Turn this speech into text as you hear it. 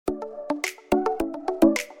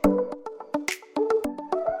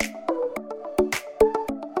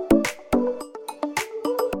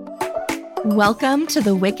Welcome to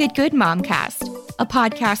the Wicked Good Momcast, a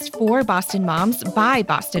podcast for Boston moms by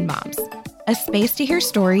Boston moms. A space to hear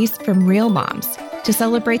stories from real moms, to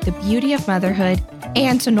celebrate the beauty of motherhood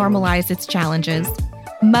and to normalize its challenges.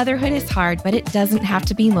 Motherhood is hard, but it doesn't have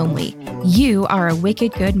to be lonely. You are a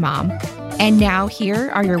wicked good mom. And now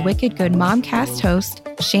here are your Wicked Good Momcast hosts,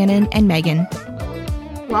 Shannon and Megan.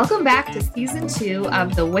 Welcome back to Season 2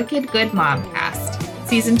 of the Wicked Good Momcast.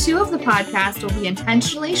 Season 2 of the podcast will be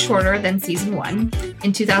intentionally shorter than Season 1.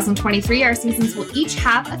 In 2023, our seasons will each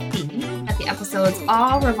have a theme that the episodes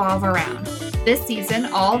all revolve around. This season,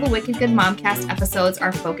 all the Wicked Good Momcast episodes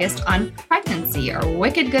are focused on pregnancy or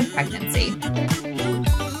Wicked Good Pregnancy.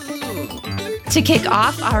 To kick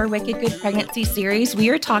off our Wicked Good Pregnancy series, we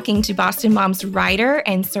are talking to Boston Moms writer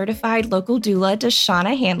and certified local doula,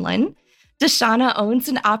 Dashanna Hanlon. Dashanna owns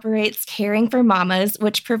and operates Caring for Mamas,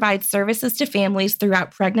 which provides services to families throughout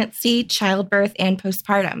pregnancy, childbirth, and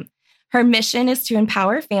postpartum. Her mission is to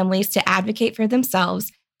empower families to advocate for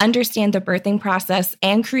themselves, understand the birthing process,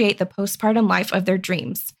 and create the postpartum life of their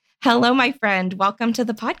dreams. Hello, my friend. Welcome to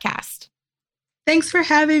the podcast. Thanks for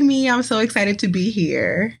having me. I'm so excited to be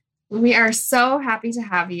here. We are so happy to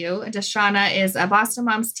have you. Dashanna is a Boston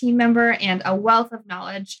Moms team member and a wealth of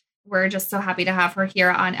knowledge. We're just so happy to have her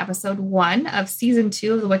here on episode 1 of season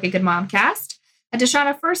 2 of the Wicked Good Momcast.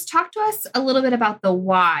 Dashanna, first talk to us a little bit about the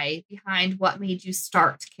why behind what made you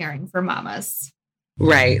start caring for mamas.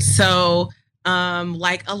 Right. So,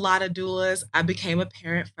 like a lot of doulas, I became a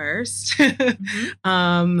parent first.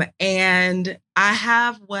 And I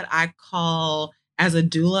have what I call as a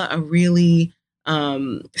doula, a really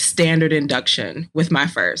standard induction with my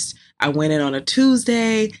first. I went in on a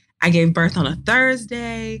Tuesday. I gave birth on a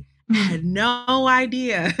Thursday. I had no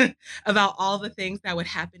idea about all the things that would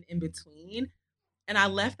happen in between. And I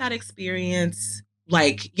left that experience,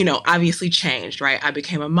 obviously changed, right? I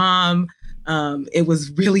became a mom. It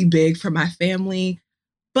was really big for my family.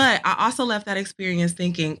 But I also left that experience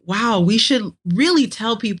thinking, wow, we should really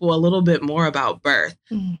tell people a little bit more about birth.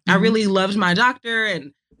 Mm-hmm. I really loved my doctor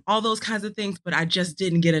and all those kinds of things, but I just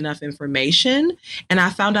didn't get enough information. And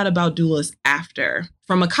I found out about doulas after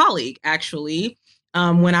from a colleague, actually,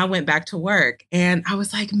 when I went back to work. And I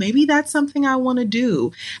was like, maybe that's something I want to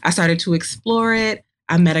do. I started to explore it.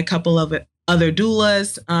 I met a couple of other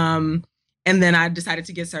doulas. And then I decided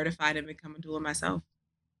to get certified and become a doula myself.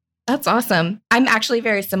 That's awesome. I'm actually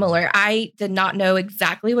very similar. I did not know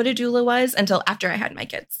exactly what a doula was until after I had my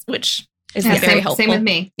kids, which is very helpful. Same with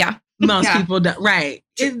me. Yeah. Most people don't. Right.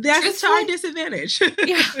 That's our disadvantage.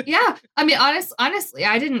 Yeah. I mean, honestly,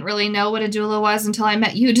 I didn't really know what a doula was until I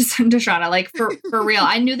met you, Dashanna. Like for real.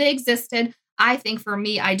 I knew they existed. I think for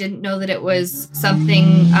me, I didn't know that it was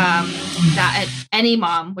something that any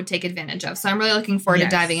mom would take advantage of. So I'm really looking forward to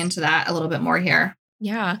diving into that a little bit more here.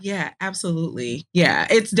 Yeah. Yeah, absolutely. Yeah.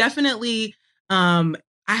 It's definitely, I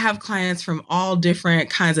have clients from all different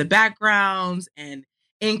kinds of backgrounds and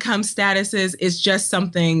income statuses. It's just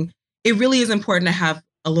something. It really is important to have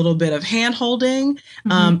a little bit of hand-holding,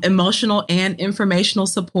 emotional and informational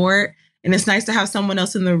support. And it's nice to have someone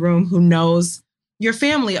else in the room who knows your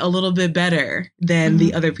family a little bit better than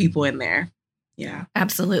the other people in there. Yeah,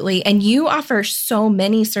 absolutely. And you offer so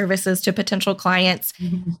many services to potential clients.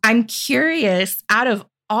 I'm curious, out of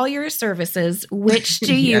all your services, which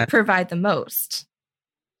do you provide the most?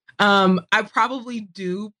 I probably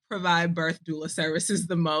do provide birth doula services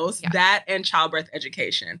the most, that and childbirth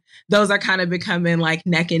education. Those are kind of becoming like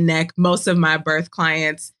neck and neck. Most of my birth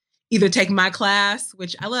clients either take my class,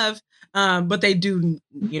 which I love, but they do,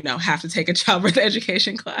 have to take a childbirth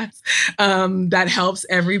education class. That helps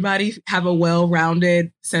everybody have a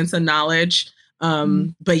well-rounded sense of knowledge.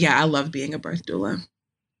 But yeah, I love being a birth doula.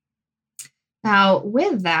 Now,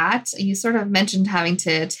 with that, you sort of mentioned having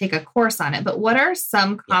to take a course on it, but what are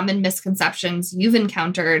some common misconceptions you've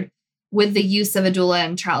encountered with the use of a doula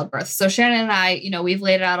in childbirth? So Shannon and I, we've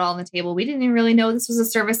laid it out all on the table. We didn't even really know this was a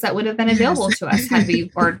service that would have been available to us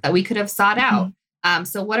or that we could have sought out.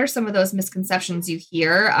 So what are some of those misconceptions you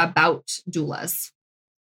hear about doulas?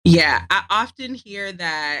 Yeah, I often hear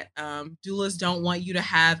that doulas don't want you to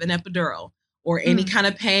have an epidural or any kind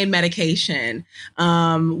of pain medication.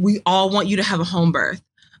 We all want you to have a home birth.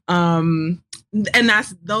 And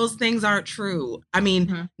those things aren't true. I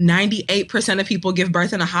mean, 98% of people give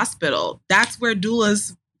birth in a hospital. That's where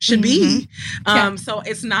doulas should be. So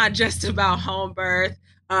it's not just about home birth.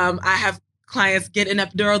 I have clients get an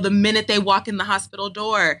epidural the minute they walk in the hospital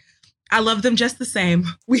door. I love them just the same.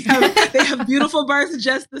 They have beautiful births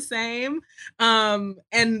just the same.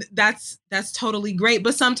 And that's totally great.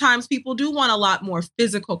 But sometimes people do want a lot more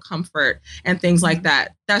physical comfort and things like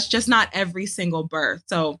that. That's just not every single birth.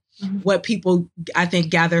 So what people, I think,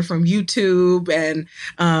 gather from YouTube and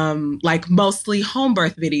like mostly home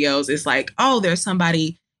birth videos is like, oh, there's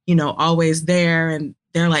somebody, always there and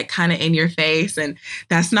they're like kind of in your face. And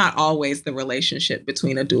that's not always the relationship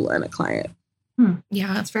between a doula and a client.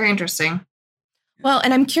 Yeah, that's very interesting. Well,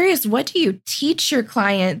 and I'm curious, what do you teach your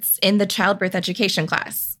clients in the childbirth education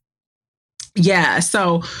class? Yeah.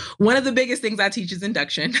 So one of the biggest things I teach is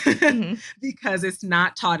induction because it's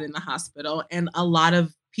not taught in the hospital. And a lot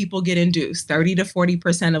of people get induced. 30 to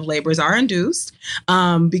 40% of labors are induced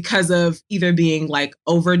because of either being like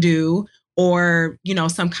overdue or,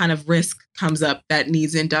 some kind of risk comes up that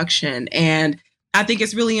needs induction. And I think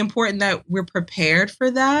it's really important that we're prepared for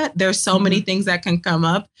that. There's so many things that can come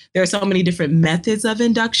up. There are so many different methods of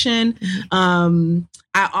induction.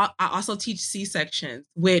 I also teach C-sections,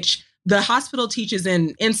 which the hospital teaches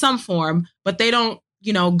in some form, but they don't,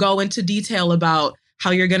 go into detail about how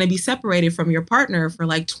you're going to be separated from your partner for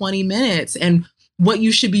like 20 minutes and what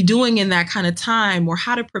you should be doing in that kind of time or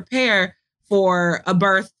how to prepare for a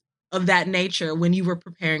birth of that nature when you were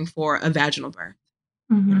preparing for a vaginal birth.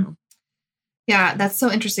 Yeah, that's so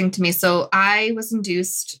interesting to me. So I was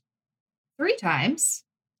induced 3 times.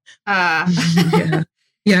 Yeah.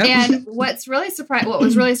 And what was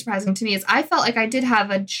really surprising to me is I felt like I did have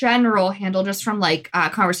a general handle just from like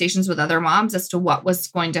conversations with other moms as to what was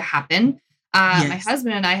going to happen. My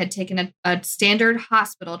husband and I had taken a standard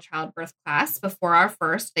hospital childbirth class before our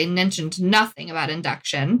first. They mentioned nothing about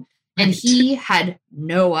induction. And he had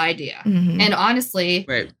no idea. And honestly,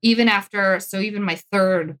 even my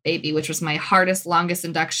third baby, which was my hardest, longest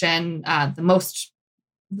induction, the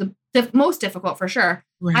most difficult for sure.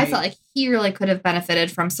 I felt like he really could have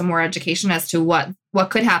benefited from some more education as to what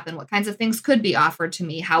could happen, what kinds of things could be offered to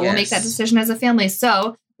me, how we'll make that decision as a family.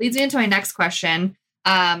 So leads me into my next question.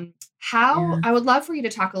 I would love for you to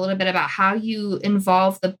talk a little bit about how you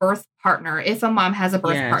involve the birth partner, if a mom has a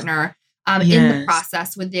birth partner, in the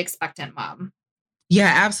process with the expectant mom.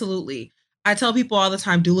 Yeah, absolutely. I tell people all the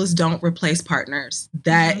time, doulas don't replace partners.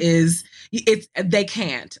 That is, they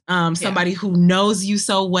can't. Somebody who knows you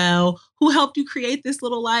so well, who helped you create this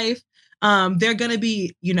little life, they're going to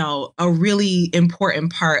be, a really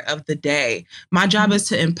important part of the day. My job is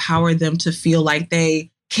to empower them to feel like they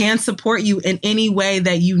can support you in any way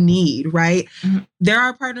that you need, right? There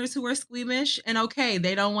are partners who are squeamish and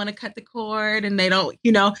they don't want to cut the cord and they don't,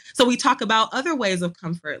 so we talk about other ways of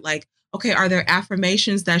comfort, like, okay, are there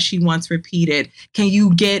affirmations that she wants repeated? Can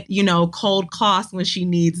you get, cold cloths when she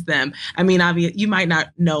needs them? I mean, obviously, you might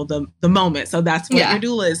not know the moment. So that's what your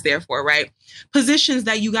doula is there for, right? Positions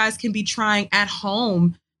that you guys can be trying at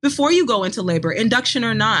home before you go into labor, induction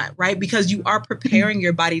or not, right? Because you are preparing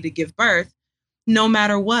your body to give birth no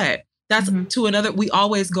matter what. That's to another, we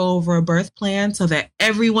always go over a birth plan so that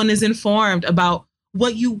everyone is informed about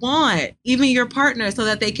what you want, even your partner, so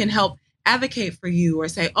that they can help advocate for you or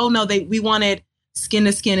say, oh no, we wanted skin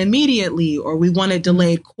to skin immediately, or we wanted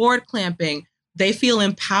delayed cord clamping. They feel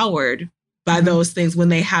empowered by those things when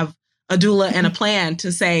they have a doula and a plan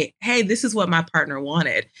to say, hey, this is what my partner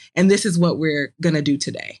wanted, and this is what we're going to do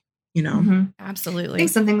today. Absolutely. I think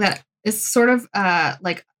something that is sort of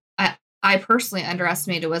like I personally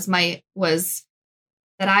underestimated was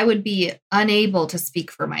that I would be unable to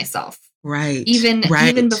speak for myself. Right.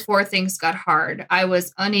 Even before things got hard, I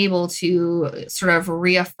was unable to sort of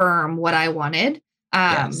reaffirm what I wanted.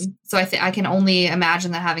 So I can only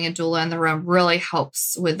imagine that having a doula in the room really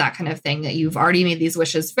helps with that kind of thing, that you've already made these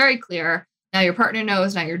wishes very clear. Now your partner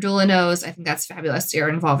knows, now your doula knows. I think that's fabulous. You're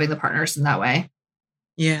involving the partners in that way.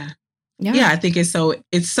 Yeah. I think it's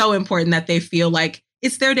so important that they feel like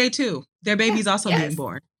it's their day too. Their baby's also being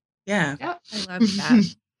born. Yeah. I love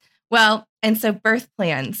that. Well, and so birth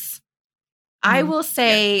plans. I will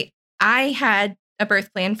say I had a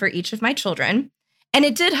birth plan for each of my children, and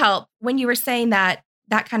it did help when you were saying that.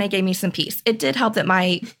 That kind of gave me some peace. It did help that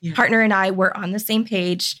my partner and I were on the same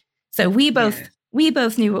page. So we both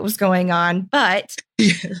knew what was going on, but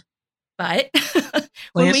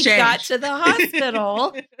when we got to the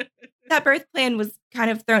hospital, that birth plan was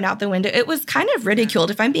kind of thrown out the window. It was kind of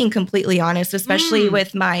ridiculed, if I'm being completely honest, especially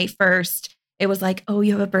with my first. It was like, oh,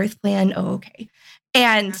 you have a birth plan? Oh, okay.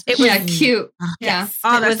 And it was cute. Yes.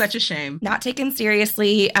 Oh, that's such a shame. Not taken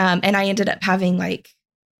seriously. And I ended up having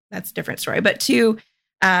that's a different story, but to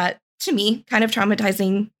me, kind of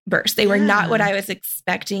traumatizing births. They were not what I was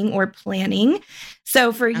expecting or planning.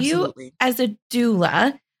 So for you as a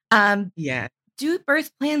doula, do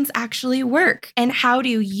birth plans actually work? And how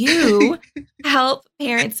do you help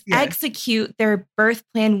parents execute their birth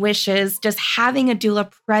plan wishes? Does having a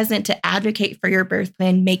doula present to advocate for your birth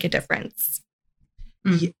plan make a difference?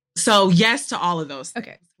 So yes to all of those things,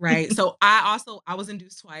 Okay. right? So I was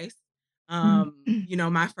induced twice.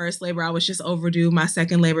 My first labor, I was just overdue. My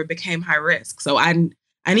second labor became high risk. So I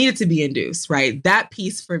needed to be induced, right? That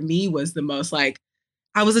piece for me was the most like,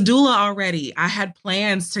 I was a doula already. I had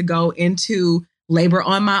plans to go into labor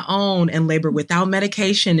on my own and labor without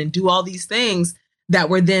medication and do all these things that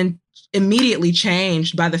were then immediately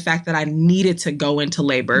changed by the fact that I needed to go into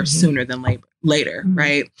labor sooner than later,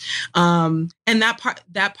 right? And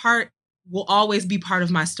that part will always be part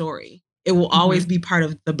of my story. It will always be part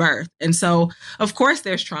of the birth. And so, of course,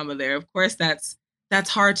 there's trauma there. Of course, that's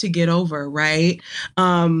hard to get over, right?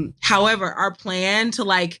 However, our plan to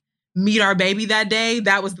like meet our baby that day,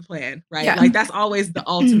 that was the plan, right? Yeah. Like that's always the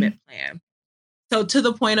ultimate plan. So to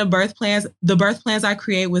the point of birth plans, the birth plans I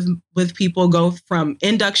create with people go from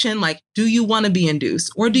induction, like, do you want to be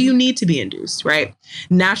induced or do you need to be induced, right?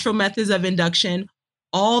 Natural methods of induction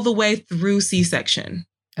all the way through C-section.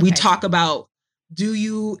 Okay. We talk about,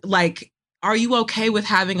 are you okay with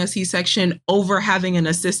having a C-section over having an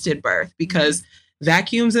assisted birth? Because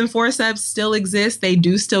vacuums and forceps still exist. They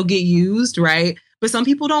do still get used, right? But some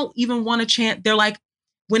people don't even want to chant. They're like,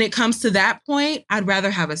 when it comes to that point, I'd rather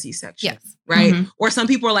have a C-section, right? Or some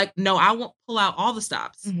people are like, no, I won't pull out all the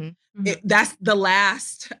stops. That's the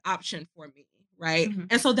last option for me, right?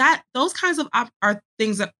 And so those kinds of are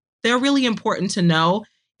things that they're really important to know,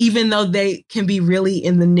 even though they can be really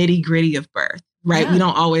in the nitty gritty of birth, right? Yeah. We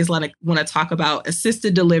don't always want to talk about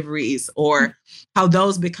assisted deliveries or how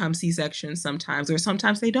those become C-sections sometimes, or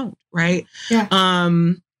sometimes they don't, right? Yeah.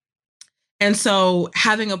 And so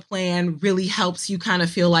having a plan really helps you kind of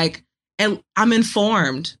feel like I'm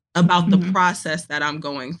informed about the process that I'm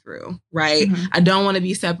going through, right? I don't want to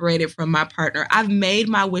be separated from my partner. I've made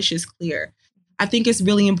my wishes clear. I think it's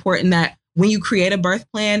really important that when you create a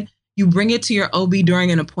birth plan, you bring it to your OB during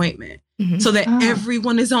an appointment so that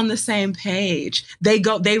everyone is on the same page. They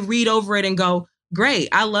read over it and go, great,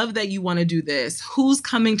 I love that you want to do this. Who's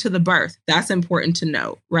coming to the birth? That's important to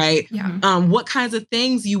know, right? Yeah. What kinds of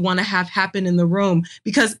things you want to have happen in the room,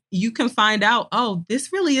 because you can find out, oh,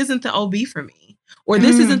 this really isn't the OB for me, or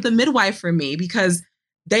this isn't the midwife for me, because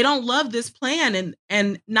they don't love this plan.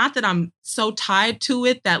 And not that I'm so tied to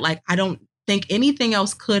it that like, I don't think anything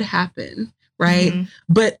else could happen, right?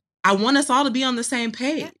 But I want us all to be on the same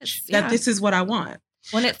page that this is what I want.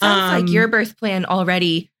 Well, it sounds like your birth plan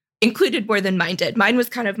already included more than mine did. Mine was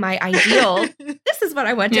kind of my ideal. This is what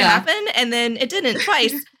I want to happen. And then it didn't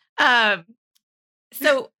twice.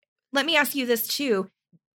 So let me ask you this too.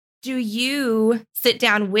 Do you sit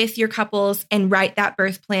down with your couples and write that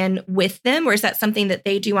birth plan with them? Or is that something that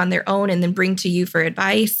they do on their own and then bring to you for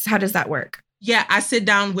advice? How does that work? Yeah, I sit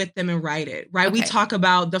down with them and write it, right? Okay. We talk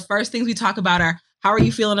about, the first things we talk about are, how are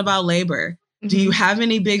you feeling about labor? Do you have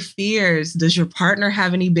any big fears? Does your partner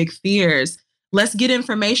have any big fears? Let's get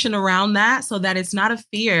information around that so that it's not a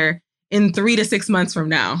fear in 3 to 6 months from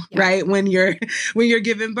now, right? When you're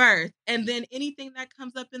giving birth. And then anything that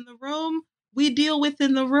comes up in the room, we deal with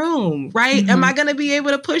in the room, right? Am I going to be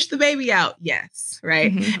able to push the baby out? Yes,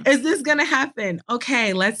 right? Is this going to happen?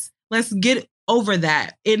 Okay, let's get over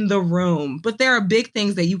that in the room. But there are big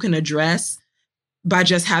things that you can address by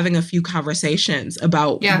just having a few conversations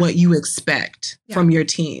about what you expect from your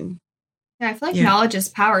team. Yeah, I feel like knowledge is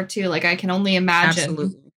power too. Like I can only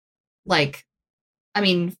imagine, like, I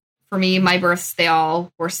mean, for me, my births, they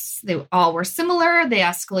all were similar. They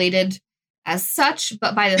escalated as such.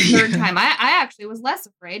 But by the third time, I actually was less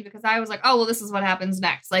afraid because I was like, oh, well, this is what happens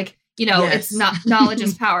next. Like, it's not knowledge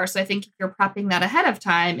is power. So I think if you're prepping that ahead of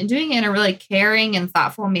time and doing it in a really caring and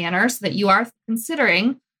thoughtful manner so that you are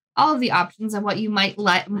considering all of the options and what you might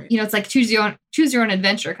let, it's like choose your own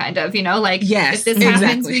adventure kind of, like if this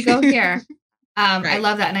happens, we go here. I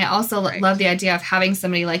love that. And I also love the idea of having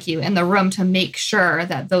somebody like you in the room to make sure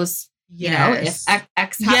that those, if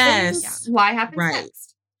X happens, Y happens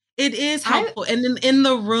next. It is helpful. And in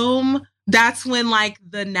the room, that's when like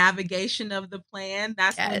the navigation of the plan,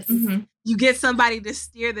 that's when you get somebody to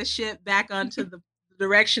steer the ship back onto the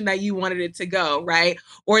direction that you wanted it to go, right?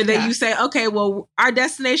 Or that you say, okay, well, our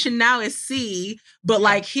destination now is C, but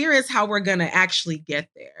like, here is how we're going to actually get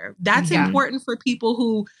there. That's important for people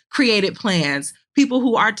who created plans, people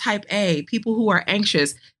who are type A, people who are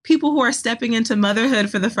anxious, people who are stepping into motherhood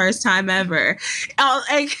for the first time ever. All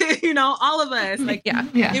of us, like,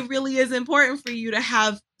 it really is important for you to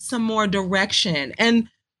have some more direction. And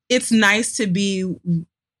it's nice to be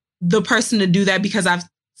the person to do that because I've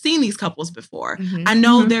seen these couples before. I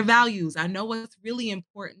know their values. I know what's really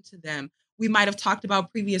important to them. we might have talked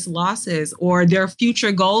about previous losses or their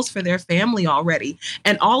future goals for their family already.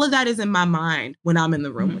 And all of that is in my mind when I'm in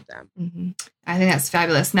the room with them. Mm-hmm. I think that's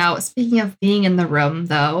fabulous. Now, speaking of being in the room,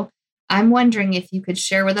 though, I'm wondering if you could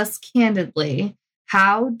share with us candidly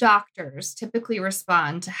how doctors typically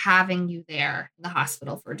respond to having you there in the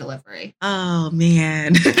hospital for delivery. Oh,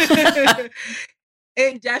 man.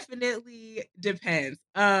 It definitely depends.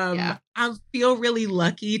 I feel really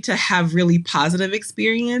lucky to have really positive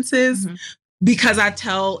experiences because I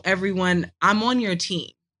tell everyone I'm on your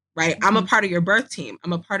team, right? I'm a part of your birth team.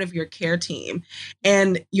 I'm a part of your care team.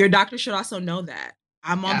 And your doctor should also know that.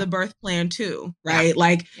 I'm on the birth plan too, right?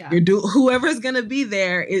 Like whoever's going to be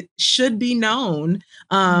there, it should be known.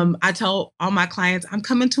 I tell all my clients, I'm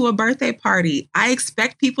coming to a birthday party. I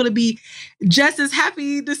expect people to be just as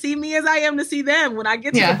happy to see me as I am to see them when I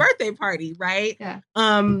get to the birthday party, right? Yeah.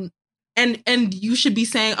 And you should be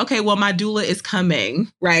saying, okay, well, my doula is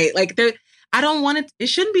coming, right? Like I don't want it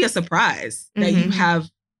shouldn't be a surprise that you have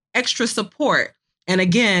extra support. And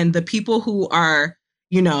again, the people who are,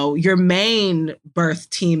 you know, your main birth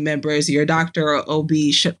team members, your doctor or OB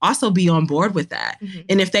should also be on board with that.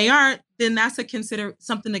 And if they aren't, then that's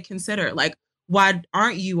something to consider. Like, why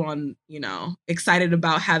aren't you excited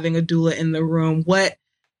about having a doula in the room? What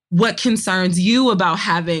concerns you about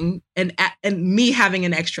having and me having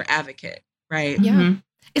an extra advocate, right? Yeah.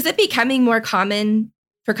 Is it becoming more common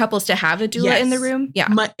for couples to have a doula in the room? Yeah.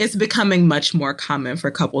 It's becoming much more common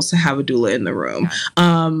for couples to have a doula in the room.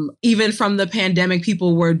 Yeah. Even from the pandemic,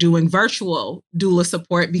 people were doing virtual doula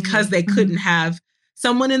support because they couldn't have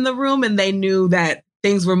someone in the room and they knew that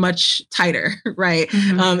things were much tighter, right?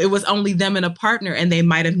 It was only them and a partner and they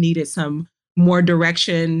might have needed some more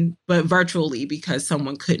direction, but virtually because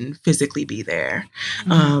someone couldn't physically be there.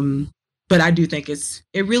 But I do think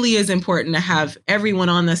it really is important to have everyone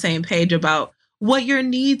on the same page about what your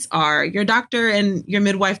needs are. Your doctor and your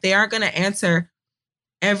midwife, they aren't going to answer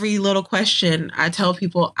every little question. I tell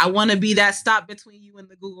people, I want to be that stop between you and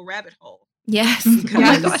the Google rabbit hole. Yes. Because oh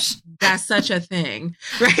my gosh. That's such a thing,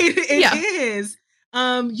 right? It is.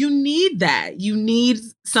 You need that. You need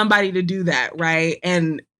somebody to do that, right?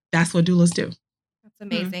 And that's what doulas do. That's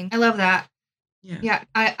amazing. I love that. Yeah.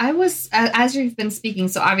 I was, as you've been speaking,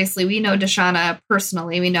 so obviously we know Dashanna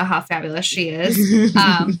personally. We know how fabulous she is.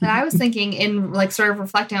 But I was thinking in like sort of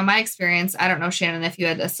reflecting on my experience, I don't know, Shannon, if you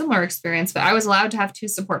had a similar experience, but I was allowed to have 2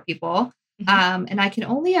 support people. And I can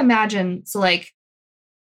only imagine, so like,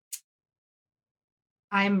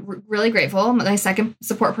 I'm really grateful. My second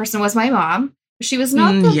support person was my mom. She was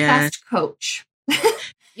not the best coach.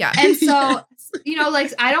 And so,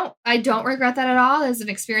 like I don't regret that at all. It's an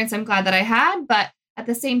experience I'm glad that I had, but at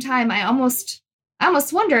the same time, I almost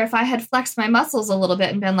wonder if I had flexed my muscles a little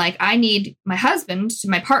bit and been like, I need my husband,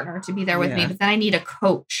 my partner to be there with me, but then I need a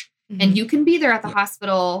coach. And you can be there at the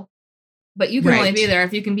hospital, but you can only be there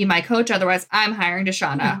if you can be my coach. Otherwise, I'm hiring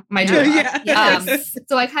Dashanna, my doula.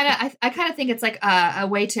 So I kind of think it's like a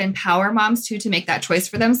way to empower moms too, to make that choice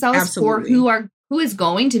for themselves for who is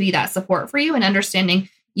going to be that support for you and understanding,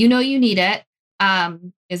 you need it.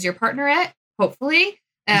 Is your partner it? Hopefully.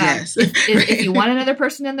 Yes. If you want another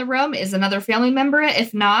person in the room, is another family member it?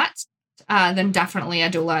 If not, then definitely a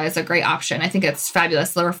doula is a great option. I think it's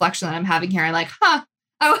fabulous. The reflection that I'm having here, I'm like,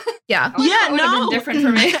 Oh, yeah. No, different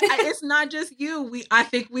for me. It's not just you. I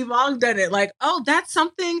think we've all done it. Like, oh, that's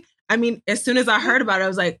something. I mean, as soon as I heard about it, I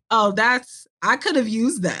was like, oh, I could have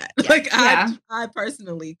used that. Yeah. Like, I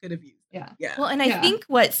personally could have used that. Yeah. Well, and I think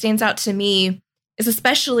what stands out to me is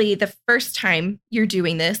especially the first time you're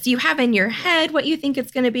doing this, you have in your head what you think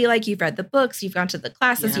it's going to be like. You've read the books, you've gone to the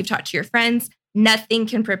classes, you've talked to your friends. Nothing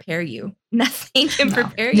can prepare you. Nothing can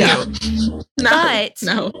prepare you. But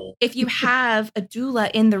if you have a doula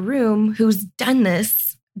in the room who's done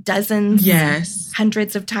this dozens,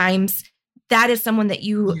 hundreds of times, that is someone that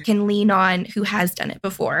you can lean on who has done it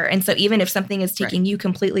before. And so even if something is taking you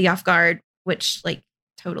completely off guard, which like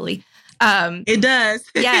totally. It does.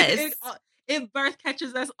 Yes. If birth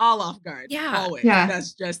catches us all off guard. Yeah. Always. Yeah.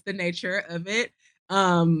 That's just the nature of it.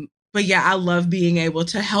 But yeah, I love being able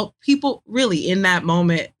to help people really in that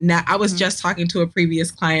moment. Now, I was just talking to a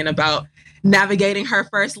previous client about navigating her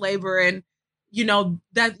first labor and,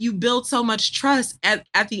 that you build so much trust at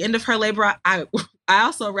the end of her labor. I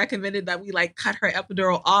also recommended that we like cut her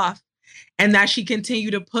epidural off and that she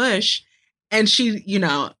continued to push. And she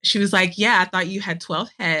was like, yeah, I thought you had 12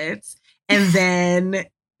 heads. And then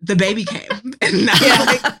the baby came. And I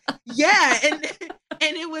was like,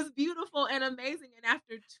 and it was beautiful and amazing. And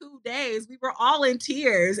after 2 days, we were all in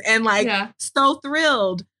tears and so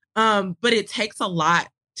thrilled. But it takes a lot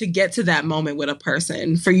to get to that moment with a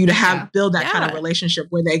person for you to build that kind of relationship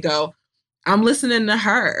where they go, I'm listening to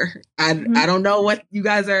her. I don't know what you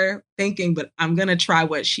guys are thinking, but I'm going to try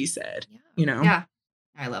what she said, you know? Yeah.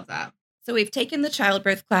 I love that. So we've taken the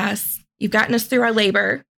childbirth class. You've gotten us through our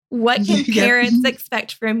labor. What can parents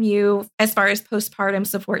expect from you as far as postpartum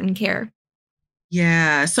support and care?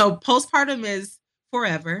 Yeah. So postpartum is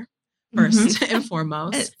forever, first and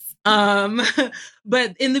foremost.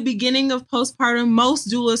 But in the beginning of postpartum, most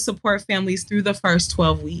doulas support families through the first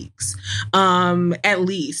 12 weeks, at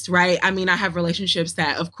least, right? I mean, I have relationships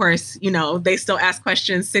that, of course, you know, they still ask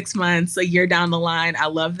questions 6 months, a year down the line. I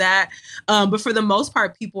love that. But for the most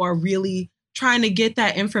part, people are really trying to get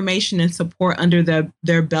that information and support under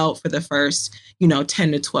their belt for the first,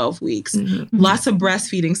 10 to 12 weeks. Lots of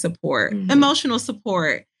breastfeeding support, emotional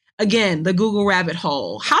support. Again, the Google rabbit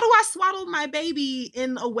hole. How do I swaddle my baby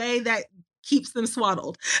in a way that keeps them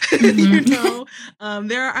swaddled? There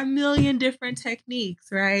are a million different techniques,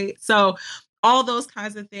 right? So all those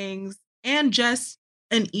kinds of things, and just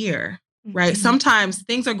an ear, right? Sometimes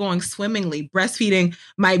things are going swimmingly. Breastfeeding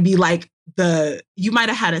might be like you might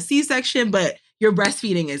have had a C-section, but your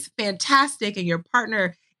breastfeeding is fantastic and your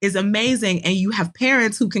partner is amazing, and you have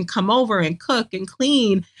parents who can come over and cook and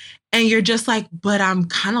clean, and you're just like, but I'm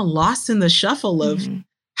kind of lost in the shuffle of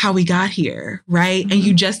how we got here, right? And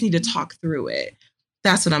you just need to talk through it.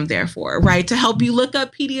 That's what I'm there for, right? To help you look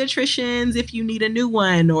up pediatricians if you need a new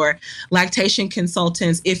one, or lactation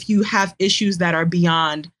consultants if you have issues that are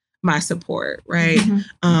beyond my support, right?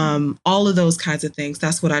 All of those kinds of things.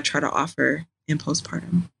 That's what I try to offer in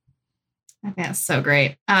postpartum. I think that's so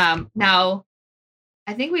great. Now,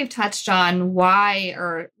 I think we've touched on why,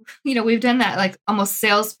 or, we've done that like almost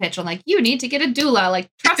sales pitch on like, you need to get a doula, like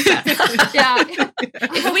trust us.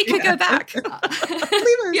 We could go back.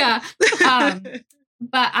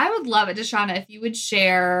 But I would love it, Dashanna, if you would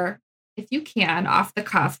share, if you can, off the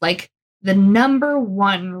cuff, like the number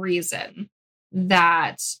one reason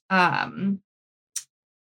that a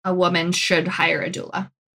woman should hire a doula.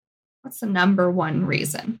 What's the number one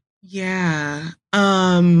reason? Yeah.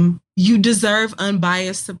 You deserve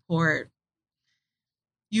unbiased support.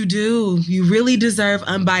 You do. You really deserve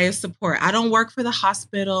unbiased support. I don't work for the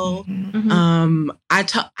hospital. I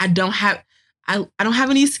don't have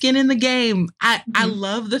any skin in the game. I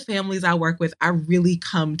love the families I work with. I really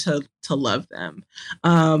come to love them.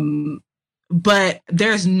 But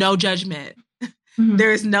there's no judgment.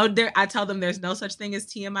 I tell them there's no such thing as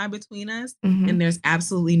TMI between us, and there's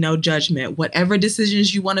absolutely no judgment. Whatever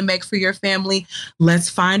decisions you want to make for your family, let's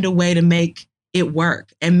find a way to make it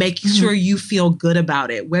work and make sure you feel good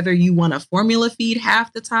about it. Whether you want to formula feed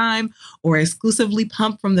half the time or exclusively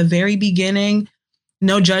pump from the very beginning,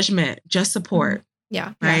 no judgment, just support.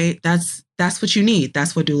 Yeah. Right. Yeah. That's what you need.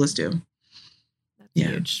 That's what doulas do. That's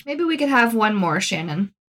huge. Maybe we could have one more,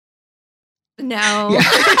 Shannon. No. Yeah.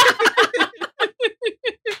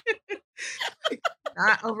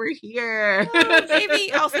 Not over here. Oh,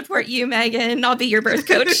 maybe I'll support you, Megan. I'll be your birth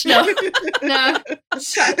coach. No.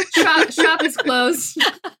 Shop is closed.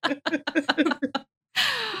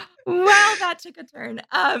 Well, that took a turn.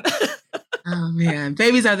 Oh man,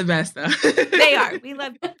 babies are the best, though. They are. We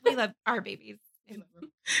love our babies.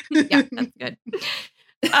 Yeah, that's good.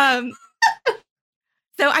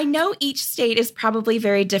 So I know each state is probably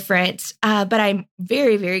very different, but I'm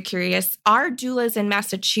very, very curious. Are doulas in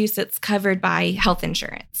Massachusetts covered by health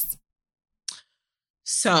insurance?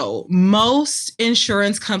 So most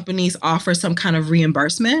insurance companies offer some kind of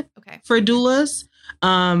reimbursement for doulas.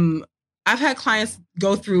 I've had clients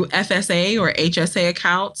go through FSA or HSA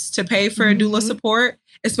accounts to pay for doula support,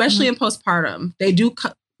 especially in postpartum. They do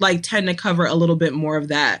tend to cover a little bit more of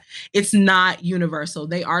that. It's not universal.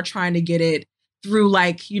 They are trying to get it through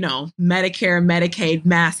Medicare, Medicaid,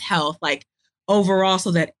 Mass Health, overall, so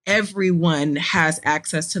that everyone has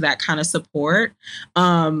access to that kind of support.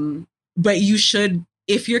 But you should,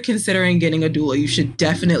 if you're considering getting a doula, you should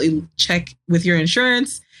definitely check with your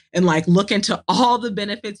insurance and look into all the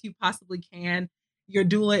benefits you possibly can. Your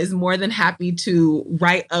doula is more than happy to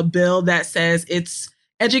write a bill that says it's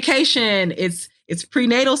education, it's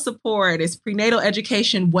prenatal support, it's prenatal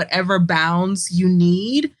education, whatever bounds you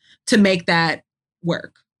need to make that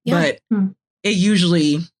work. Yeah. But it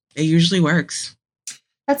usually works.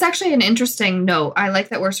 That's actually an interesting note. I like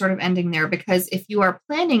that we're sort of ending there, because if you are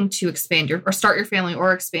planning to expand start your family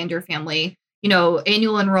or expand your family,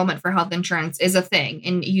 annual enrollment for health insurance is a thing.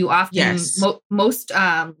 And you often, most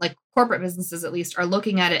corporate businesses at least, are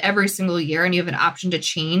looking at it every single year, and you have an option to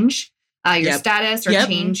change your status or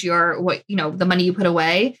change your, the money you put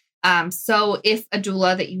away. So if a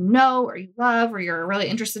doula that or you love, or you're really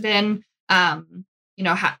interested in,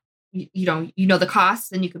 you know the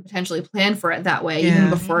cost, and you could potentially plan for it that way, even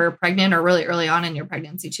before you're pregnant or really early on in your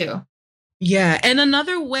pregnancy too. Yeah. And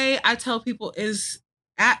another way I tell people is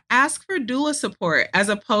ask for doula support as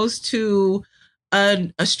opposed to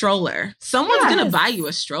a stroller. Someone's going to buy you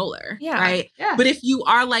a stroller, right? Yeah. But if you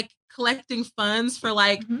are like collecting funds for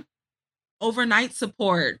like overnight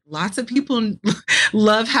support, lots of people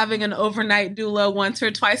love having an overnight doula once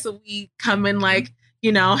or twice a week, come and like,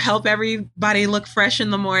 help everybody look fresh in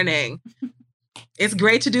the morning. It's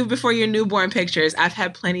great to do before your newborn pictures. I've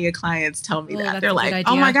had plenty of clients tell me that. They're like,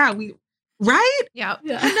 oh my God, right? Yeah.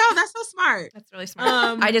 That's so smart. That's really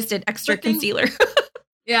smart. I just did extra concealer.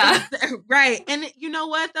 Yeah. Right. And you know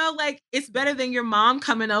what though? Like, it's better than your mom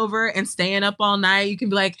coming over and staying up all night. You can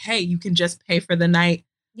be like, hey, you can just pay for the night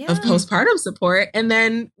of postpartum support and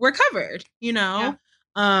then we're covered,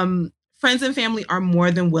 Friends and family are more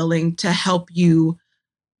than willing to help you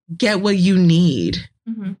get what you need,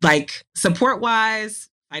 like support wise,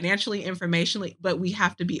 financially, informationally, but we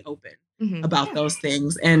have to be open about those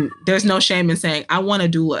things. And there's no shame in saying, I want a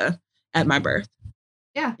doula at my birth.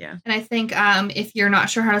 Yeah. And I think if you're not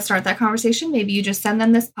sure how to start that conversation, maybe you just send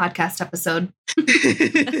them this podcast episode.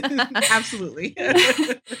 Absolutely.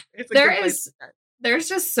 There's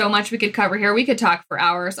just so much we could cover here. We could talk for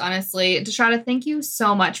hours, honestly. Dashanna, thank you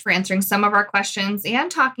so much for answering some of our questions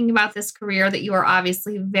and talking about this career that you are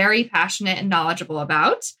obviously very passionate and knowledgeable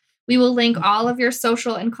about. We will link all of your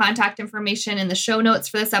social and contact information in the show notes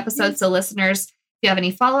for this episode. So listeners, if you have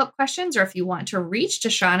any follow-up questions or if you want to reach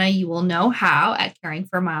Dashanna, you will know how at Caring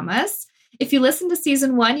for Mamas. If you listen to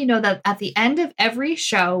season 1, you know that at the end of every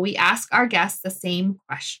show, we ask our guests the same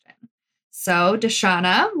question. So,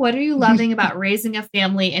 Dashanna, what are you loving about raising a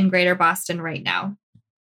family in Greater Boston right now?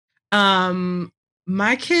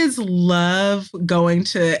 My kids love going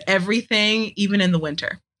to everything, even in the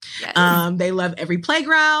winter. Yes. They love every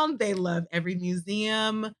playground. They love every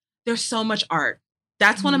museum. There's so much art.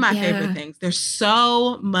 That's one of my favorite things. There's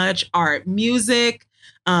so much art, music,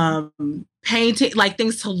 painting, like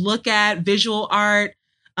things to look at, visual art.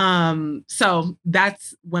 So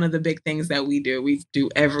that's one of the big things that we do. We do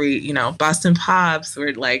every, Boston Pops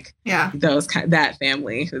or like that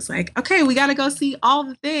family who's like, okay, we got to go see all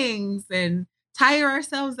the things and tire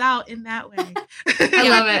ourselves out in that way. I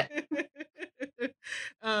love it.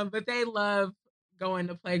 But they love going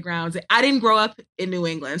to playgrounds. I didn't grow up in New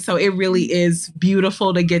England, so it really is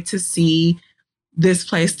beautiful to get to see this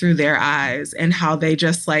place through their eyes and how they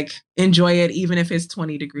just like enjoy it, even if it's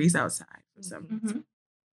 20 degrees outside for some reason.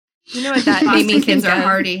 You know what that made me think kids are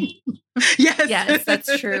hardy. Yes,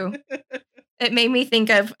 that's true. It made me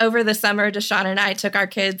think of over the summer, Dashanna and I took our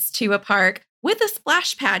kids to a park with a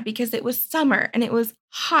splash pad because it was summer and it was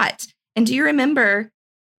hot. And do you remember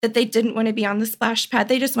that they didn't want to be on the splash pad?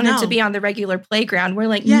 They just wanted to be on the regular playground. We're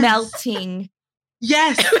like melting.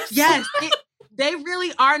 Yes. They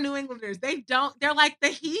really are New Englanders. They're like the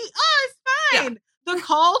heat. Oh, it's fine. Yeah. The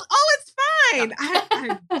cold. Oh, it's fine.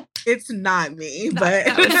 I it's not me, but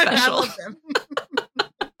that was special.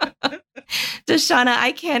 Dashanna,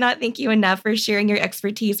 I cannot thank you enough for sharing your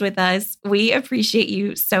expertise with us. We appreciate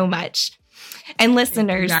you so much. And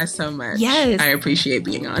listeners, thank you guys so much. Yes. I appreciate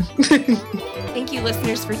being on. Thank you,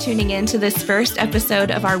 listeners, for tuning in to this first episode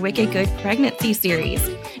of our Wicked Good Pregnancy series.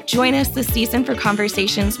 Join us this season for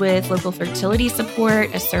conversations with local fertility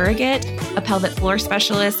support, a surrogate, a pelvic floor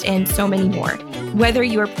specialist, and so many more. Whether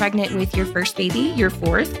you are pregnant with your first baby, your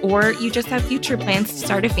fourth, or you just have future plans to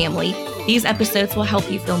start a family, these episodes will help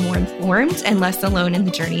you feel more informed and less alone in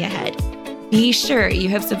the journey ahead. Be sure you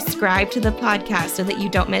have subscribed to the podcast so that you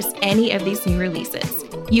don't miss any of these new releases.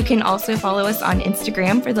 You can also follow us on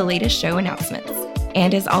Instagram for the latest show announcements.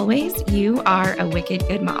 And as always, you are a wicked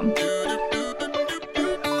good mom.